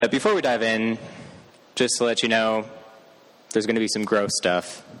Before we dive in, just to let you know, there's going to be some gross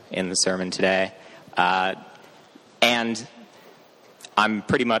stuff in the sermon today. And I'm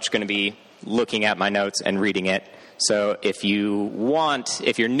pretty much going to be looking at my notes and reading it. So if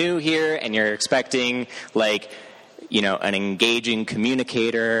you're new here and you're expecting, an engaging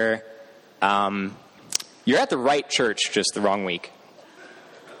communicator, you're at the right church, just the wrong week.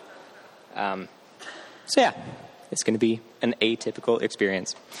 It's going to be an atypical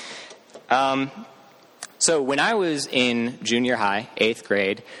experience. So when I was in junior high, 8th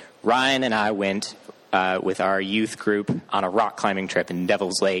grade, Ryan and I went with our youth group on a rock climbing trip in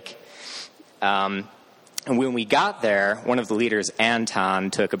Devil's Lake. And when we got there, one of the leaders, Anton,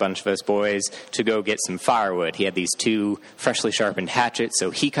 took a bunch of us boys to go get some firewood. He had these 2 freshly sharpened hatchets,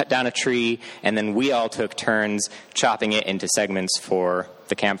 so he cut down a tree, and then we all took turns chopping it into segments for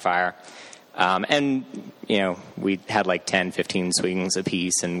the campfire. We had 10, 15 swings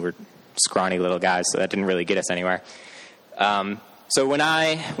apiece, and we're scrawny little guys, so that didn't really get us anywhere. So when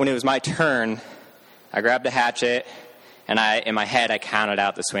it was my turn, I grabbed a hatchet, and in my head, I counted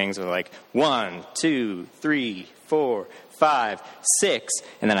out the swings with 1, 2, 3, 4, 5, 6,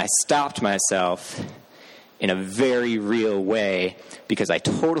 and then I stopped myself in a very real way because I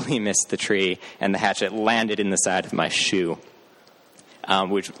totally missed the tree, and the hatchet landed in the side of my shoe.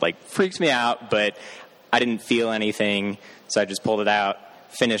 Which freaked me out, but I didn't feel anything, so I just pulled it out,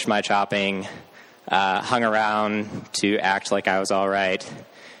 finished my chopping, hung around to act like I was all right,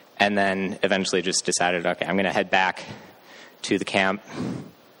 and then eventually just decided, okay, I'm going to head back to the camp,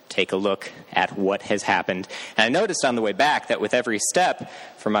 take a look at what has happened. And I noticed on the way back that with every step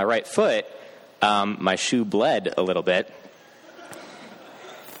from my right foot, my shoe bled a little bit.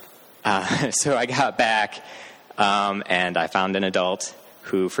 So I got back, and I found an adult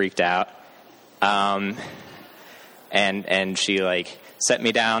who freaked out. And she set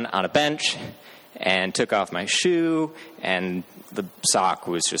me down on a bench and took off my shoe, and the sock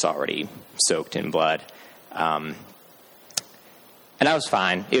was just already soaked in blood. And I was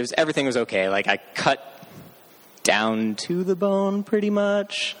fine. Everything was okay. I cut down to the bone pretty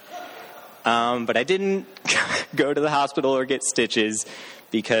much. But I didn't go to the hospital or get stitches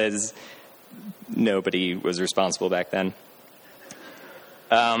because nobody was responsible back then.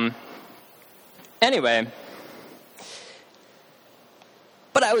 Anyway,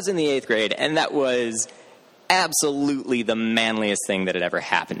 but I was in the 8th grade, and that was absolutely the manliest thing that had ever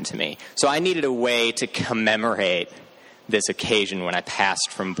happened to me. So I needed a way to commemorate this occasion when I passed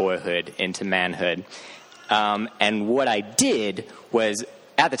from boyhood into manhood. And what I did was,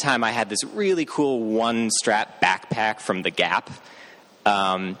 at the time, I had this really cool one-strap backpack from the Gap,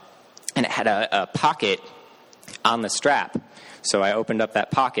 and it had a pocket on the strap. So I opened up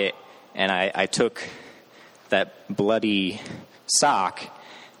that pocket, and I took that bloody sock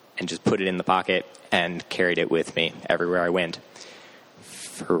and just put it in the pocket and carried it with me everywhere I went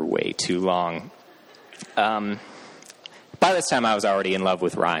for way too long. By this time, I was already in love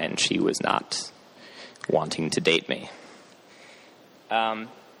with Ryan. She was not wanting to date me.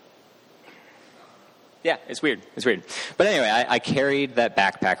 It's weird. But anyway, I carried that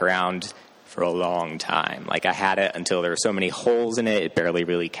backpack around for a long time. I had it until there were so many holes in it, it barely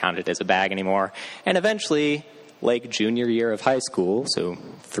really counted as a bag anymore. And eventually, junior year of high school, so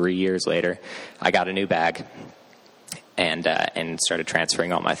 3 years later, I got a new bag and started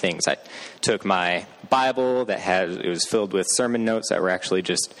transferring all my things. I took my Bible it was filled with sermon notes that were actually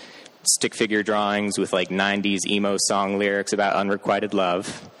just stick figure drawings with 90s emo song lyrics about unrequited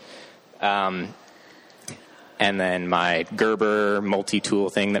love. And then my Gerber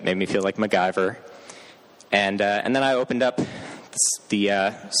multi-tool thing that made me feel like MacGyver. And then I opened up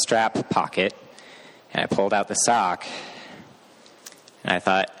the strap pocket, and I pulled out the sock. And I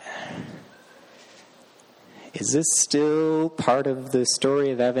thought, is this still part of the story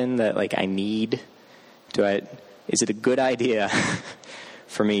of Evan that I need? Is it a good idea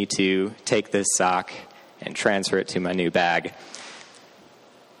for me to take this sock and transfer it to my new bag?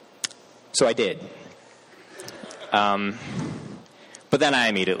 So I did. But then I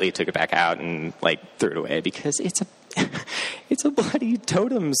immediately took it back out and threw it away because it's a bloody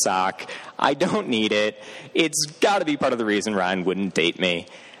totem sock. I don't need it. It's got to be part of the reason Ryan wouldn't date me.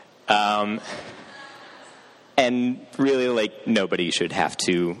 And really, nobody should have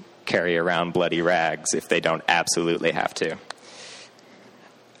to carry around bloody rags if they don't absolutely have to.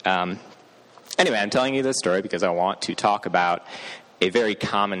 Anyway, I'm telling you this story because I want to talk about a very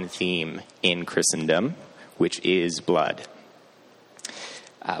common theme in Christendom, which is blood.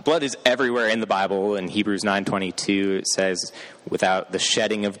 Blood is everywhere in the Bible. In Hebrews 9:22, it says, without the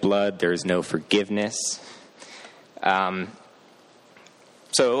shedding of blood, there is no forgiveness.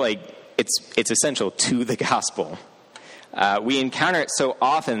 So, like, it's essential to the gospel. We encounter it so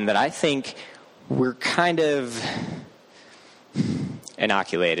often that I think we're kind of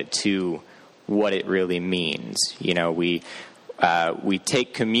inoculated to what it really means. You know, we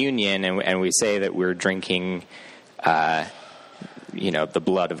take communion and we say that we're drinking, the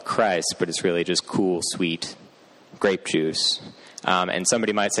blood of Christ, but it's really just cool, sweet grape juice. And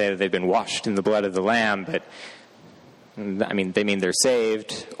somebody might say that they've been washed in the blood of the Lamb, but I mean, they mean they're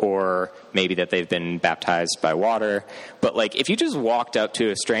saved, or maybe that they've been baptized by water. But, like, if you just walked up to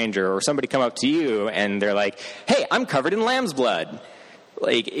a stranger or somebody come up to you and they're like, hey, I'm covered in lamb's blood,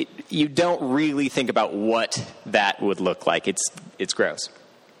 like, you don't really think about what that would look like. It's gross.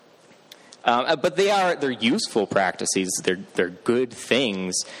 But they're useful practices. They're good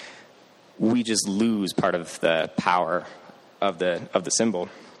things. We just lose part of the power of the symbol.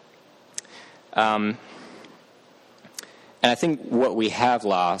 And I think what we have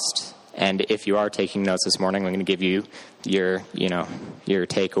lost, and if you are taking notes this morning, I'm going to give you your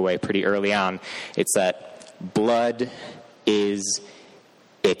takeaway pretty early on. It's that blood is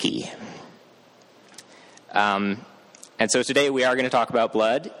icky. And so today we are going to talk about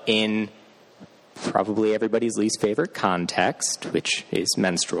blood in probably everybody's least favorite context, which is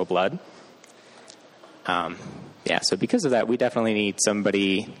menstrual blood. So because of that, we definitely need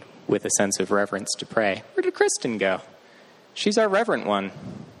somebody with a sense of reverence to pray. Where did Kristen go? She's our reverent one.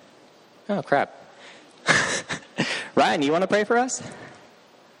 Oh, crap. Ryan, you want to pray for us?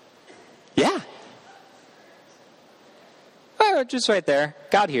 Yeah. Oh, just right there.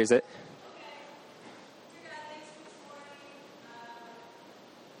 God hears it.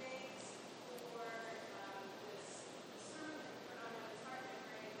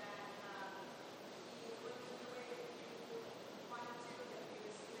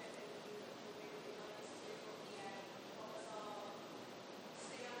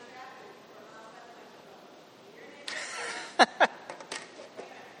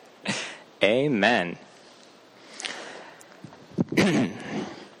 Amen. All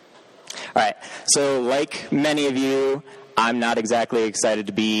right. So, like many of you, I'm not exactly excited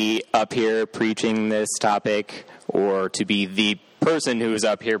to be up here preaching this topic or to be the person who is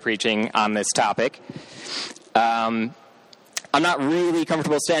up here preaching on this topic. I'm not really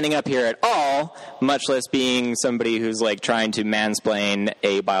comfortable standing up here at all, much less being somebody who's like trying to mansplain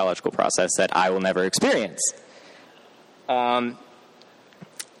a biological process that I will never experience.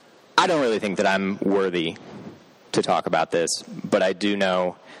 I don't really think that I'm worthy to talk about this, but I do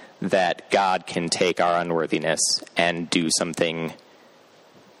know that God can take our unworthiness and do something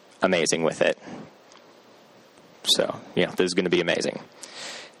amazing with it. So, this is going to be amazing.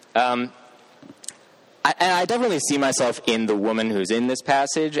 I definitely see myself in the woman who's in this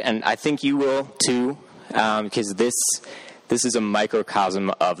passage, and I think you will too, because this is a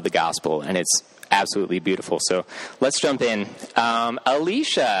microcosm of the gospel, and it's absolutely beautiful. So let's jump in.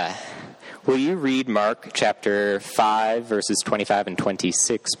 Alicia, will you read Mark chapter 5, verses 25 and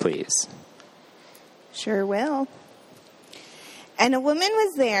 26, please? Sure will. And a woman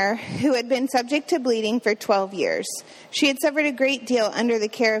was there who had been subject to bleeding for 12 years. She had suffered a great deal under the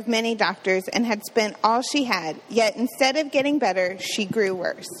care of many doctors and had spent all she had. Yet instead of getting better, she grew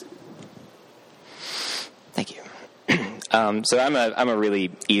worse. Thank you. So I'm a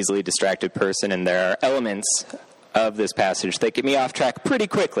really easily distracted person, and there are elements of this passage that get me off track pretty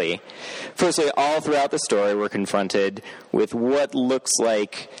quickly. Firstly, all throughout the story, we're confronted with what looks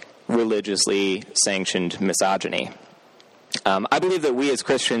like religiously sanctioned misogyny. I believe that we as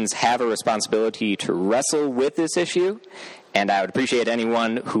Christians have a responsibility to wrestle with this issue, and I would appreciate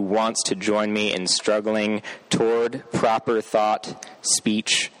anyone who wants to join me in struggling toward proper thought,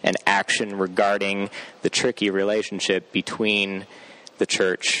 speech, and action regarding the tricky relationship between the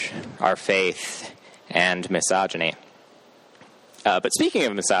church, our faith, and misogyny. But speaking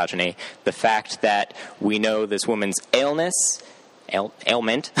of misogyny, the fact that we know this woman's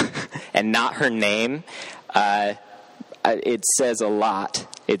ailment, and not her name, it says a lot.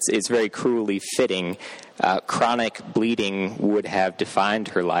 It's very cruelly fitting. Chronic bleeding would have defined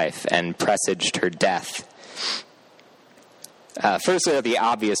her life and presaged her death. First are the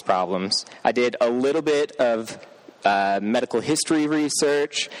obvious problems. I did a little bit of medical history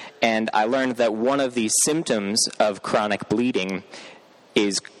research, and I learned that one of the symptoms of chronic bleeding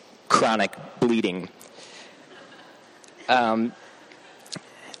is chronic bleeding. And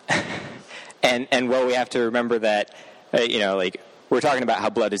well, we have to remember that, we're talking about how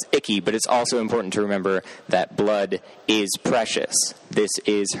blood is icky, but it's also important to remember that blood is precious. This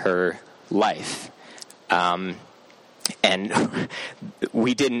is her life. And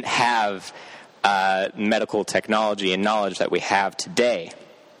we didn't have medical technology and knowledge that we have today.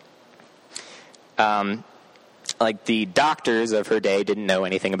 Like the doctors of her day didn't know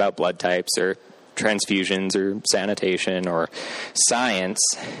anything about blood types or transfusions or sanitation or science.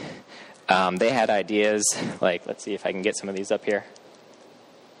 They had ideas like, let's see if I can get some of these up here.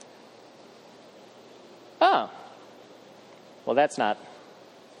 Oh. Well, that's not.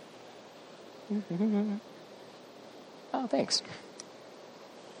 Oh, thanks.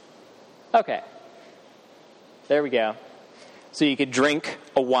 Okay. There we go. So you could drink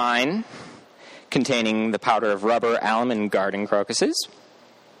a wine containing the powder of rubber, alum, and garden crocuses.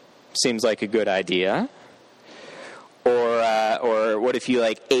 Seems like a good idea. Or what if you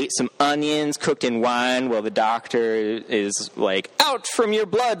ate some onions cooked in wine while the doctor is like, out from your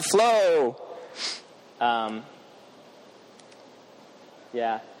blood flow.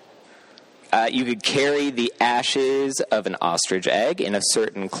 You could carry the ashes of an ostrich egg in a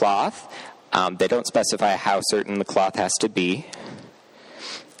certain cloth. They don't specify how certain the cloth has to be.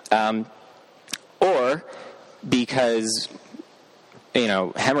 Or because,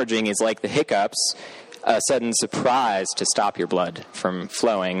 hemorrhaging is like the hiccups, a sudden surprise to stop your blood from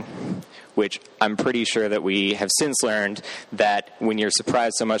flowing, which I'm pretty sure that we have since learned that when you're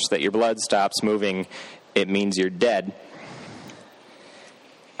surprised so much that your blood stops moving, it means you're dead.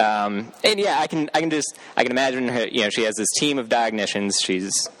 I can imagine her, she has this team of diagnosticians.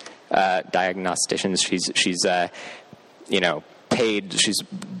 She's paid, she's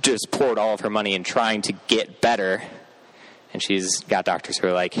just poured all of her money in trying to get better. And she's got doctors who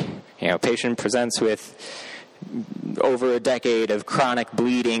are like, patient presents with over a decade of chronic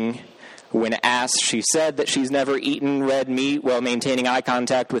bleeding. When asked, she said that she's never eaten red meat while maintaining eye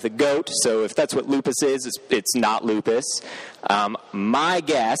contact with a goat. So if that's what lupus is, it's not lupus. My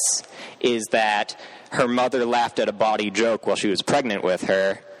guess is that her mother laughed at a bawdy joke while she was pregnant with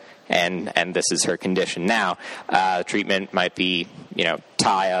her, and this is her condition now. Treatment might be,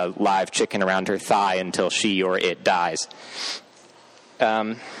 tie a live chicken around her thigh until she or it dies.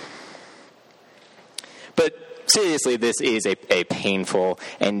 But seriously, this is a painful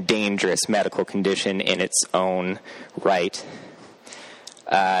and dangerous medical condition in its own right.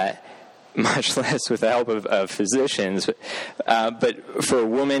 Much less with the help of physicians. But for a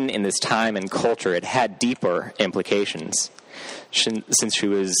woman in this time and culture, it had deeper implications. Since she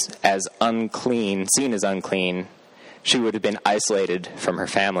was seen as unclean, she would have been isolated from her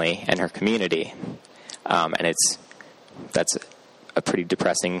family and her community. And that's a pretty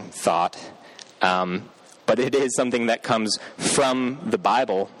depressing thought. But it is something that comes from the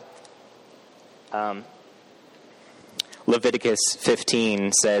Bible. Leviticus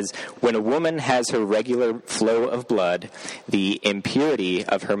 15 says, when a woman has her regular flow of blood, the impurity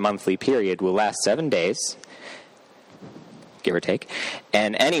of her monthly period will last 7 days, give or take,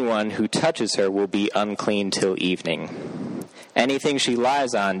 and anyone who touches her will be unclean till evening. Anything she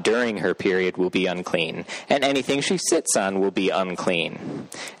lies on during her period will be unclean, and anything she sits on will be unclean.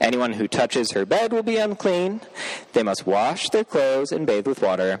 Anyone who touches her bed will be unclean. They must wash their clothes and bathe with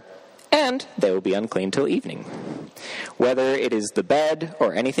water, and they will be unclean till evening. Whether it is the bed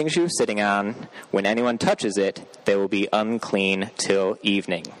or anything she was sitting on, when anyone touches it, they will be unclean till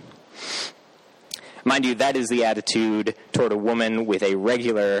evening. Mind you, that is the attitude toward a woman with a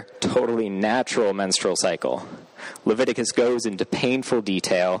regular, totally natural menstrual cycle. Leviticus goes into painful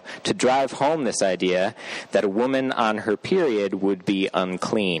detail to drive home this idea that a woman on her period would be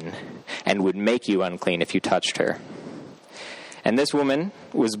unclean and would make you unclean if you touched her. And this woman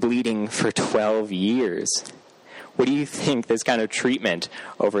was bleeding for 12 years. What do you think this kind of treatment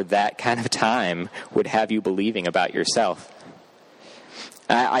over that kind of time would have you believing about yourself?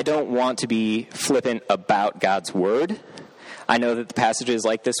 I don't want to be flippant about God's word. I know that the passages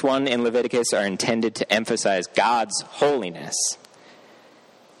like this one in Leviticus are intended to emphasize God's holiness.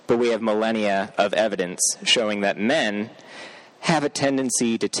 But we have millennia of evidence showing that men have a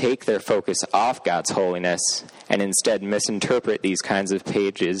tendency to take their focus off God's holiness and instead misinterpret these kinds of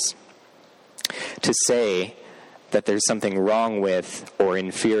pages to say that there's something wrong with or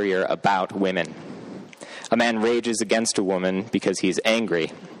inferior about women. A man rages against a woman because he is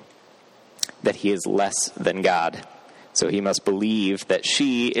angry that he is less than God. So he must believe that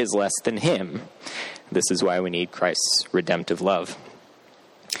she is less than him. This is why we need Christ's redemptive love.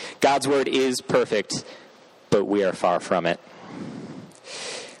 God's word is perfect, but we are far from it.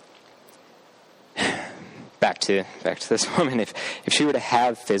 Back to this woman. If she were to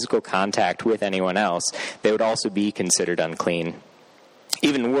have physical contact with anyone else, they would also be considered unclean.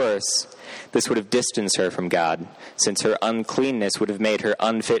 Even worse, this would have distanced her from God, since her uncleanness would have made her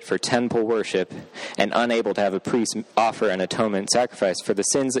unfit for temple worship and unable to have a priest offer an atonement sacrifice for the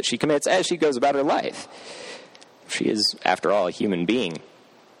sins that she commits as she goes about her life. She is, after all, a human being.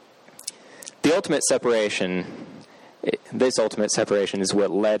 The This ultimate separation is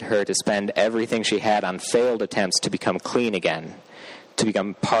what led her to spend everything she had on failed attempts to become clean again, to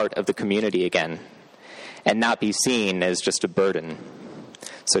become part of the community again, and not be seen as just a burden.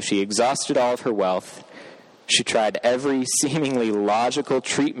 So she exhausted all of her wealth. She tried every seemingly logical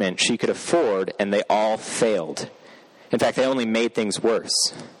treatment she could afford, and they all failed. In fact, they only made things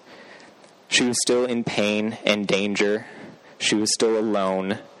worse. She was still in pain and danger. She was still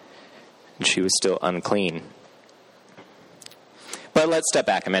alone, and she was still unclean. But let's step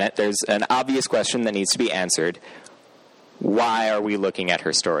back a minute. There's an obvious question that needs to be answered. Why are we looking at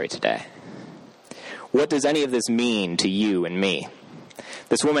her story today? What does any of this mean to you and me?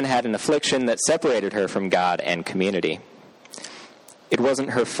 This woman had an affliction that separated her from God and community. It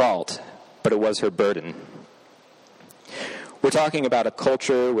wasn't her fault, but it was her burden. We're talking about a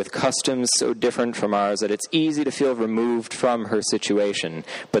culture with customs so different from ours that it's easy to feel removed from her situation.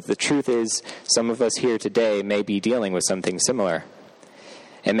 But the truth is, some of us here today may be dealing with something similar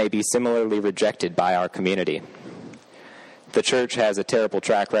and may be similarly rejected by our community. The church has a terrible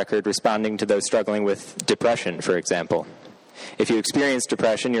track record responding to those struggling with depression, for example. If you experience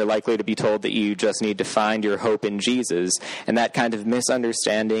depression, you're likely to be told that you just need to find your hope in Jesus, and that kind of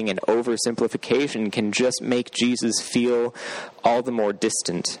misunderstanding and oversimplification can just make Jesus feel all the more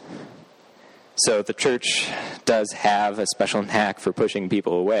distant. So the church does have a special knack for pushing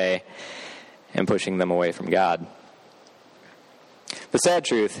people away and pushing them away from God. The sad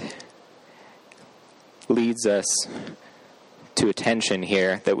truth leads us to a tension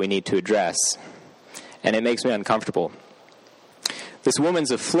here that we need to address, and it makes me uncomfortable. This woman's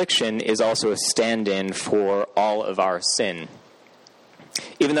affliction is also a stand-in for all of our sin.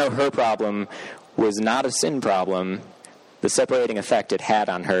 Even though her problem was not a sin problem, the separating effect it had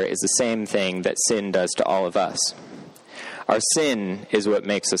on her is the same thing that sin does to all of us. Our sin is what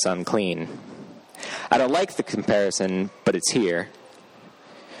makes us unclean. I don't like the comparison, but it's here.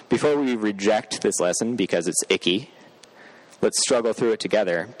 Before we reject this lesson because it's icky, let's struggle through it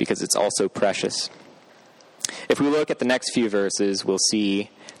together because it's also precious. If we look at the next few verses, we'll see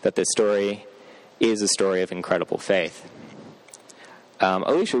that this story is a story of incredible faith.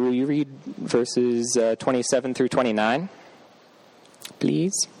 Alicia, will you read verses 27 through 29,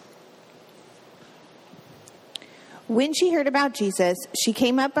 please? When she heard about Jesus, she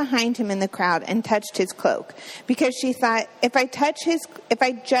came up behind him in the crowd and touched his cloak, because she thought, if I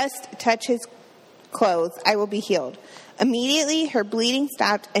just touch his clothes, I will be healed. Immediately, her bleeding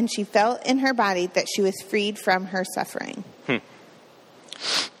stopped, and she felt in her body that she was freed from her suffering.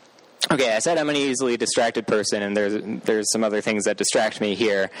 Okay, I said I'm an easily distracted person, and there's some other things that distract me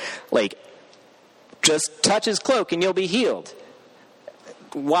here. Like, just touch his cloak and you'll be healed.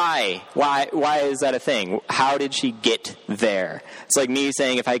 Why? Why is that a thing? How did she get there? It's like me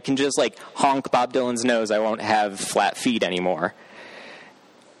saying, if I can just, honk Bob Dylan's nose, I won't have flat feet anymore.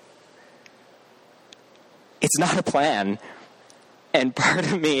 It's not a plan, and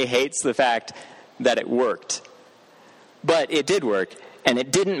part of me hates the fact that it worked. But it did work, and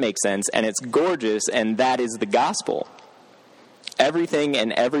it didn't make sense, and it's gorgeous, and that is the gospel. Everything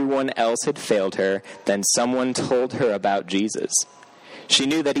and everyone else had failed her, then someone told her about Jesus. She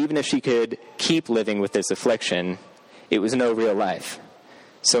knew that even if she could keep living with this affliction, it was no real life.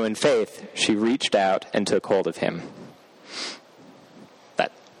 So in faith, she reached out and took hold of him.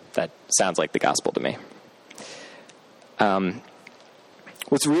 That sounds like the gospel to me.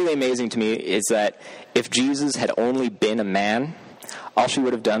 What's really amazing to me is that if Jesus had only been a man, all she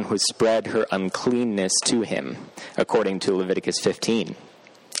would have done was spread her uncleanness to him, according to Leviticus 15.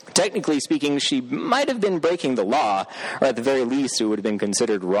 Technically speaking, she might have been breaking the law, or at the very least it would have been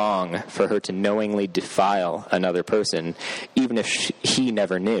considered wrong for her to knowingly defile another person, even if he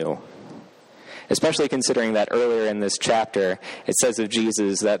never knew. Especially considering that earlier in this chapter, it says of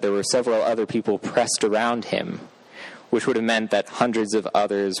Jesus that there were several other people pressed around him, which would have meant that hundreds of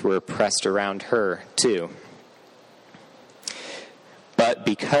others were pressed around her too. But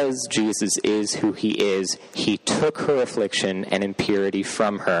because Jesus is who he is, he took her affliction and impurity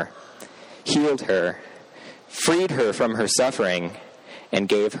from her, healed her, freed her from her suffering, and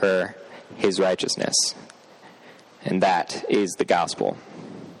gave her his righteousness. And that is the gospel.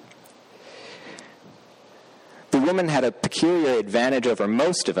 The woman had a peculiar advantage over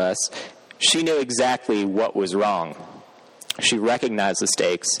most of us. She knew exactly what was wrong. She recognized the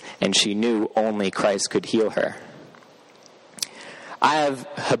stakes, and she knew only Christ could heal her. I have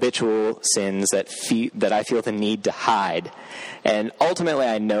habitual sins that I feel the need to hide, and ultimately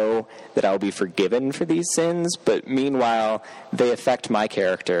I know that I'll be forgiven for these sins, but meanwhile, they affect my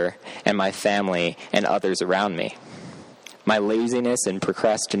character and my family and others around me. My laziness and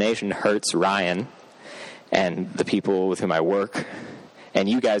procrastination hurts Ryan and the people with whom I work, and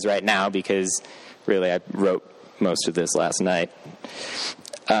you guys right now, because really I wrote most of this last night.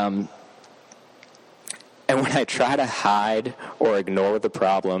 And when I try to hide or ignore the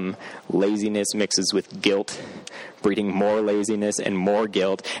problem, laziness mixes with guilt, breeding more laziness and more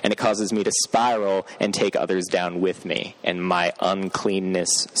guilt, and it causes me to spiral and take others down with me, and my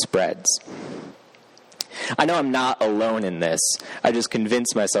uncleanness spreads. I know I'm not alone in this. I just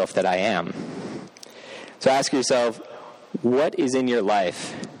convince myself that I am. So ask yourself, what is in your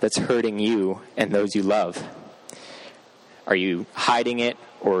life that's hurting you and those you love? Are you hiding it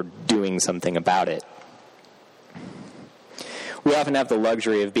or doing something about it? We often have the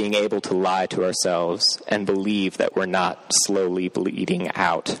luxury of being able to lie to ourselves and believe that we're not slowly bleeding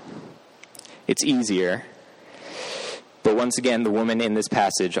out. It's easier. But once again, the woman in this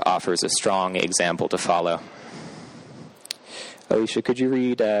passage offers a strong example to follow. Alicia, could you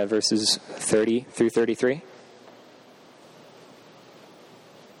read verses 30 through 33?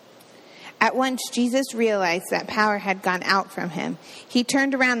 At once, Jesus realized that power had gone out from him. He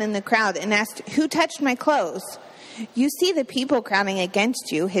turned around in the crowd and asked, "Who touched my clothes?" "You see the people crowding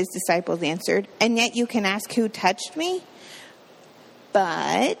against you," his disciples answered, "and yet you can ask, 'Who touched me?'"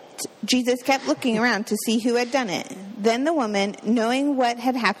 But Jesus kept looking around to see who had done it. Then the woman, knowing what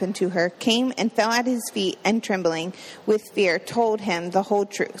had happened to her, came and fell at his feet and, trembling with fear, told him the whole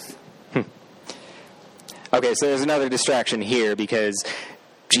truth. Okay, so there's another distraction here because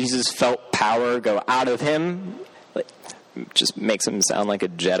Jesus felt power go out of him. It just makes him sound like a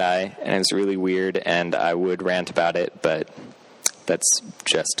Jedi, and it's really weird, and I would rant about it, but that's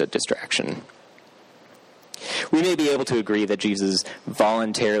just a distraction. We may be able to agree that Jesus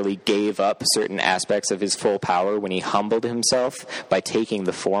voluntarily gave up certain aspects of his full power when he humbled himself by taking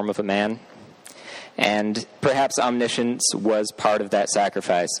the form of a man. And perhaps omniscience was part of that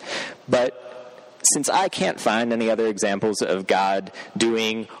sacrifice. But since I can't find any other examples of God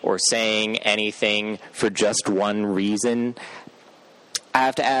doing or saying anything for just one reason, I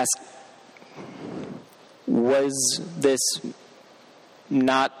have to ask, was this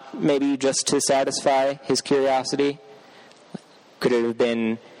not maybe just to satisfy his curiosity? Could it have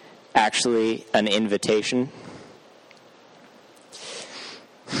been actually an invitation?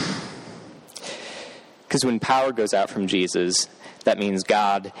 Because when power goes out from Jesus, that means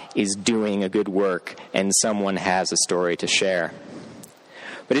God is doing a good work and someone has a story to share.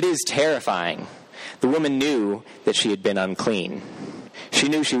 But it is terrifying. The woman knew that she had been unclean. She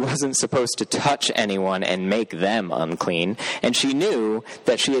knew she wasn't supposed to touch anyone and make them unclean, and she knew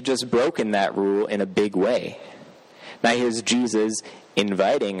that she had just broken that rule in a big way. Now here's Jesus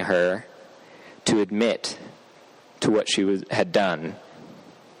inviting her to admit to what she had done.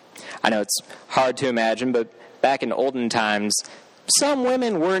 I know it's hard to imagine, but back in olden times, some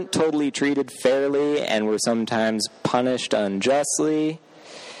women weren't totally treated fairly and were sometimes punished unjustly.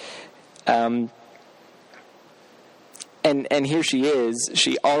 And here she is.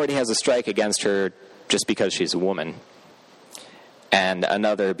 She already has a strike against her just because she's a woman. And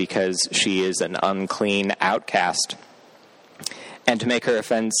another because she is an unclean outcast. And to make her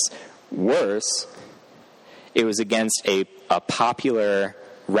offense worse, it was against a popular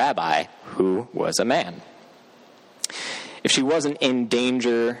rabbi who was a man. If she wasn't in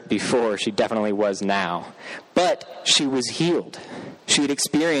danger before, she definitely was now. But she was healed. She had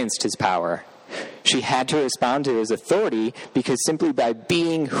experienced his power. She had to respond to his authority because simply by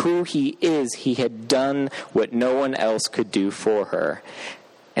being who he is, he had done what no one else could do for her.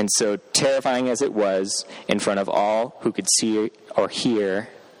 And so, terrifying as it was, in front of all who could see or hear,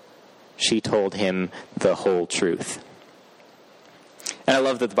 she told him the whole truth. And I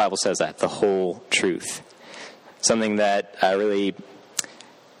love that the Bible says that, the whole truth. Something that I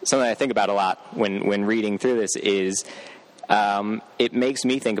think about a lot when reading through this is it makes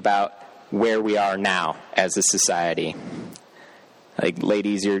me think about where we are now as a society. Like,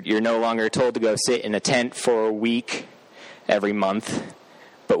 ladies, you're no longer told to go sit in a tent for a week every month.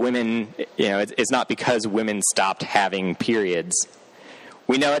 But women, it's not because women stopped having periods.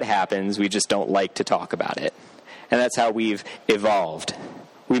 We know it happens, we just don't like to talk about it. And that's how we've evolved.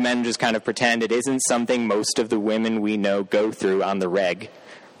 We men just kind of pretend it isn't something most of the women we know go through on the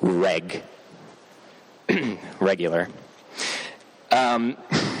regular.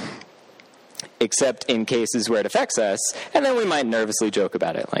 Except in cases where it affects us, and then we might nervously joke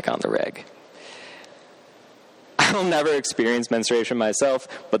about it, like on the reg. I'll never experience menstruation myself,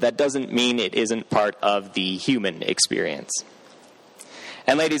 but that doesn't mean it isn't part of the human experience.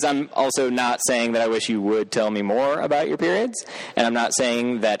 And ladies, I'm also not saying that I wish you would tell me more about your periods. And I'm not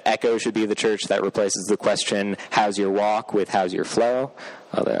saying that Echo should be the church that replaces the question, how's your walk, with how's your flow?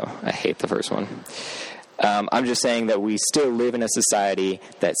 Although I hate the first one. I'm just saying that we still live in a society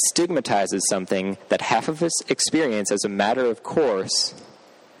that stigmatizes something that half of us experience as a matter of course,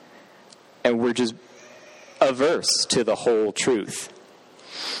 and we're just averse to the whole truth.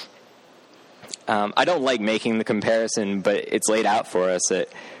 I don't like making the comparison, but it's laid out for us that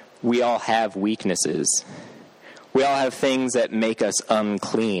we all have weaknesses. We all have things that make us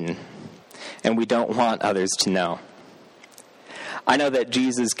unclean, and we don't want others to know. I know that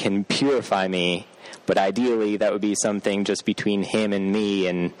Jesus can purify me, but ideally that would be something just between him and me,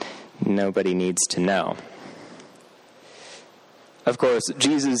 and nobody needs to know. Of course,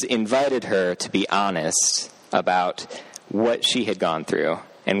 Jesus invited her to be honest about what she had gone through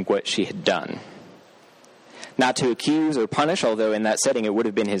and what she had done. Not to accuse or punish, although in that setting it would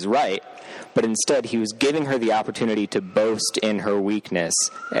have been his right, but instead he was giving her the opportunity to boast in her weakness,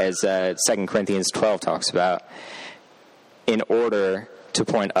 as 2 Corinthians 12 talks about, in order to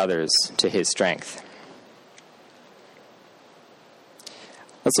point others to his strength.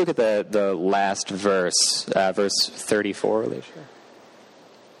 Let's look at the last verse, verse 34, Alicia.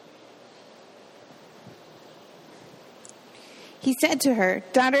 He said to her,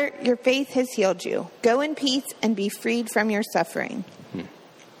 "Daughter, your faith has healed you. Go in peace and be freed from your suffering."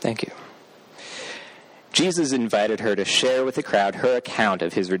 Thank you. Jesus invited her to share with the crowd her account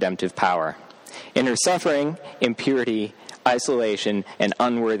of his redemptive power. In her suffering, impurity, isolation, and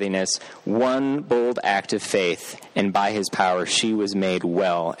unworthiness, one bold act of faith, and by his power she was made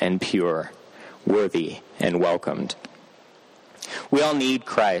well and pure, worthy and welcomed. We all need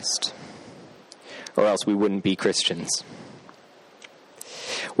Christ, or else we wouldn't be Christians.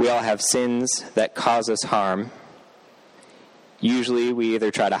 We all have sins that cause us harm. Usually we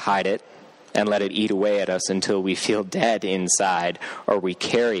either try to hide it and let it eat away at us until we feel dead inside, or we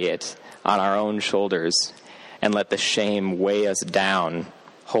carry it on our own shoulders and let the shame weigh us down,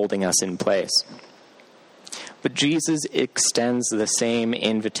 holding us in place. But Jesus extends the same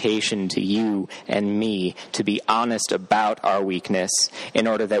invitation to you and me to be honest about our weakness in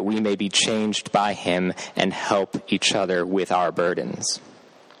order that we may be changed by him and help each other with our burdens.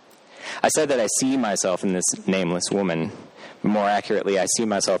 I said that I see myself in this nameless woman. More accurately, I see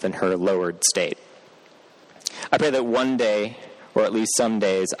myself in her lowered state. I pray that one day, or at least some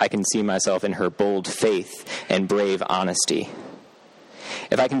days, I can see myself in her bold faith and brave honesty.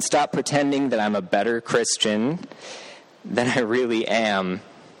 If I can stop pretending that I'm a better Christian than I really am,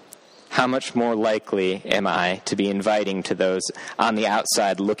 how much more likely am I to be inviting to those on the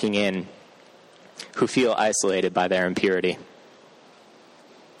outside looking in who feel isolated by their impurity?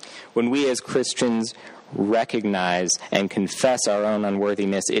 When we as Christians recognize and confess our own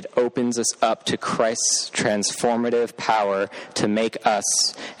unworthiness, it opens us up to Christ's transformative power to make us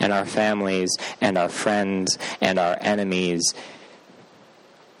and our families and our friends and our enemies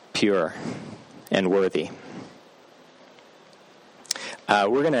pure and worthy.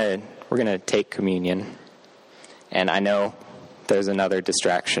 We're gonna take communion, and I know there's another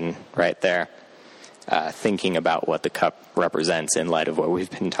distraction right there. Thinking about what the cup represents in light of what we've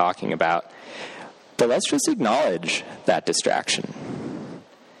been talking about. But let's just acknowledge that distraction.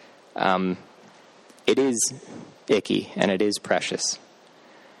 It is icky and it is precious.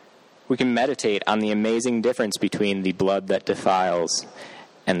 We can meditate on the amazing difference between the blood that defiles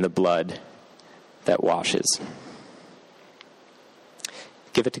and the blood that washes.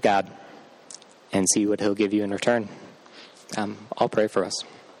 Give it to God and see what he'll give you in return. I'll pray for us.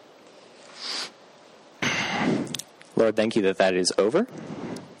 Lord, thank you that is over.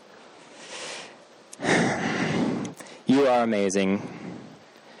 You are amazing.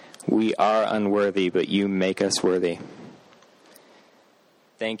 We are unworthy, but you make us worthy.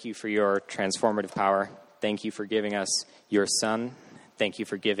 Thank you for your transformative power. Thank you for giving us your Son. Thank you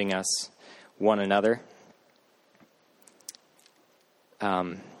for giving us one another.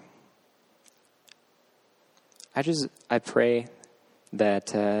 I pray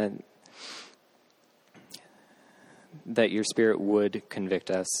that that your Spirit would convict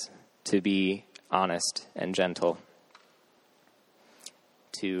us to be honest and gentle,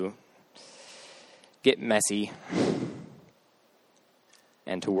 to get messy,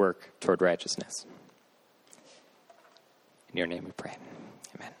 and to work toward righteousness. In your name we pray.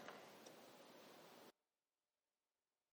 Amen.